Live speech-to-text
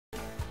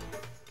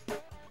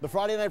The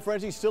Friday Night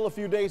Frenzy still a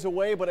few days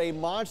away, but a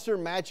monster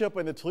matchup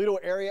in the Toledo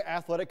Area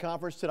Athletic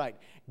Conference tonight.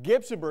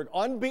 Gibsonburg,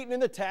 unbeaten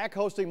in the TAAC,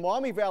 hosting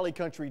Maumee Valley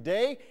Country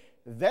Day.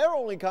 Their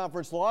only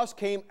conference loss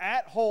came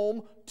at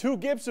home to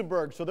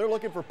Gibsonburg, so they're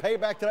looking for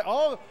payback tonight.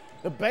 Oh,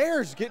 the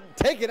Bears getting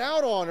taken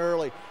out on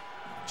early.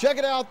 Check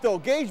it out, though.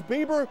 Gage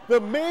Beaber, the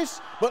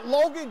miss, but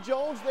Logan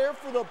Jones there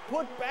for the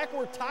putback.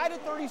 We're tied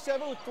at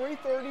 37 with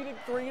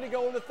 3:33 to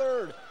go in the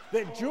third.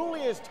 Then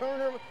Julius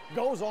Turner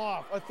goes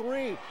off, a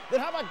three. Then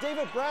how about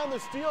David Brown, the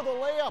steal, the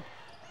layup.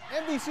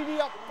 MVCD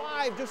up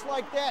 5, just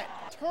like that.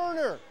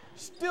 Turner,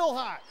 still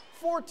hot.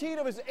 14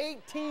 of his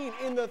 18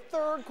 in the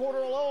third quarter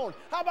alone.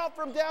 How about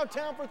from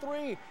downtown for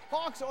 3?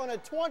 Hawks on a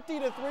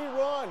 20-3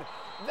 run.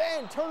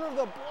 Then Turner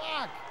the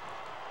block.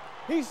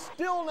 He's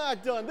still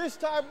not done. This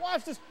time,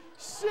 watch this.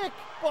 Sick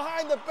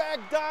behind the back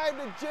dive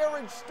to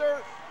Jared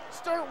Sturt.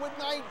 Sturt with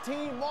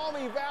 19.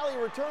 Maumee Valley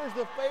returns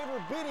the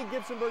favor, beating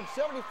Gibsonburg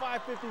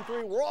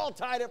 75-53. We're all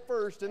tied at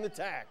first in the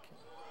TAAC.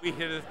 We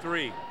hit a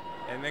 3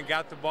 and then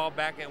got the ball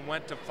back and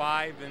went to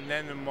 5, and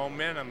then the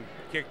momentum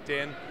kicked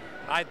in.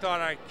 I thought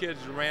our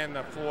kids ran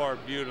the floor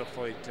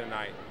beautifully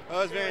tonight.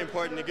 Well, it's very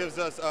important. It gives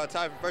us a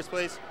tie for first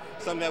place,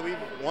 something that we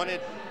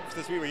wanted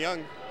since we were young.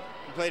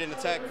 We played in the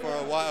TAAC for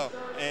a while,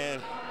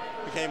 and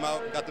we came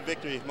out, got the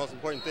victory. Most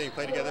important thing,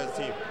 play together as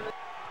a team.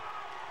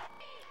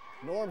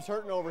 Norm's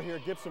hurting over here.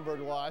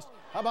 Gibsonburg lost.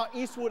 How about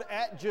Eastwood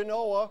at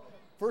Genoa?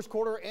 First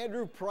quarter,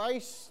 Andrew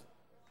Price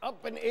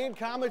up and in.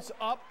 Comets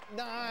up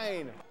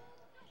 9.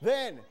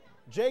 Then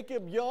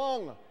Jacob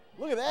Young.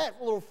 Look at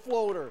that little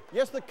floater.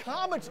 Yes, the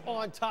Comets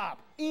on top.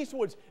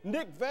 Eastwood's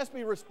Nick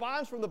Vespi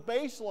responds from the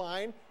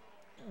baseline,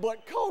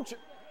 but Coach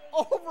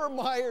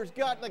Overmeyer's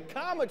got the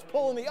Comets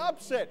pulling the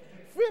upset.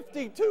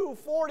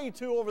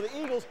 52-42 over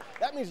the Eagles.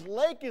 That means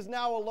Lake is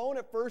now alone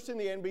at first in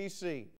the NBC.